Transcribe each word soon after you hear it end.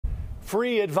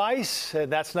Free advice,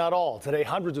 and that's not all. Today,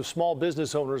 hundreds of small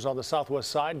business owners on the Southwest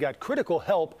Side got critical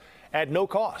help at no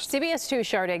cost. CBS 2's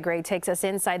Shardaa Gray takes us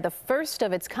inside the first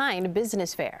of its kind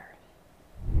business fair.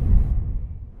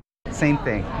 Same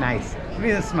thing. Nice. Give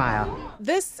me a smile.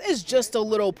 This is just a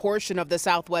little portion of the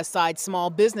Southwest Side Small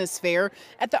Business Fair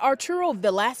at the Arturo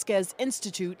Velasquez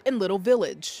Institute in Little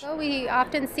Village. So we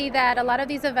often see that a lot of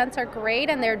these events are great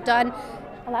and they're done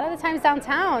a lot of the times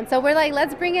downtown. So we're like,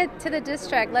 let's bring it to the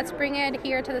district. Let's bring it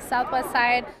here to the Southwest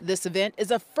Side. This event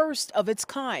is a first of its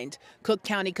kind. Cook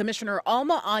County Commissioner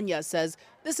Alma Anya says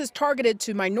this is targeted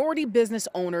to minority business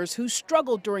owners who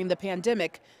struggled during the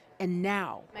pandemic. And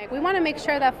now we want to make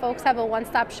sure that folks have a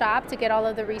one-stop shop to get all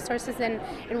of the resources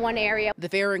in one area. The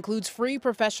fair includes free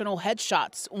professional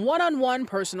headshots, one-on-one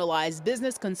personalized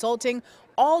business consulting,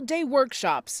 all-day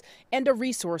workshops, and a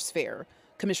resource fair.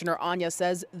 Commissioner Anya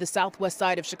says the Southwest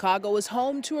Side of Chicago is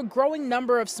home to a growing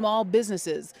number of small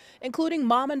businesses, including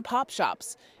mom and pop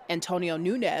shops. Antonio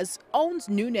Nunez owns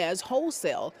Nunez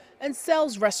Wholesale and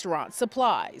sells restaurant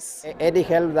supplies. Any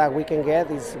help that we can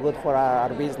get is good for our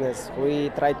business. We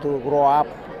try to grow up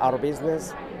our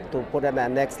business to put it at the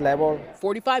next level.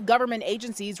 45 government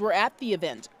agencies were at the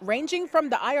event, ranging from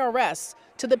the IRS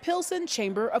to the Pilsen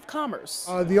Chamber of Commerce.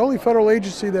 The only federal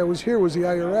agency that was here was the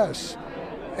IRS.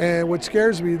 And what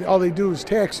scares me, all they do is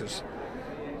taxes.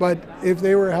 But if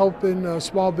they were helping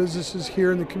small businesses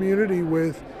here in the community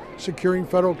with securing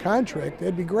federal contract,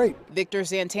 that'd be great. Victor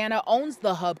Santana owns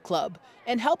the Hub Club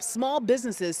and helps small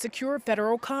businesses secure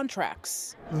federal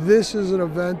contracts. This is an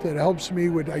event that helps me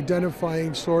with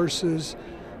identifying sources,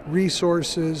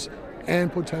 resources,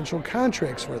 and potential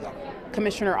contracts for them.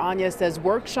 Commissioner Anya says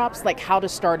workshops like how to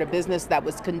start a business that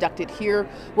was conducted here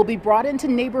will be brought into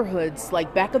neighborhoods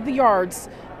like Back of the Yards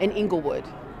and Inglewood.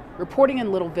 Reporting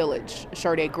in Little Village,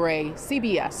 Shardaa Gray,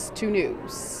 CBS 2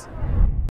 News.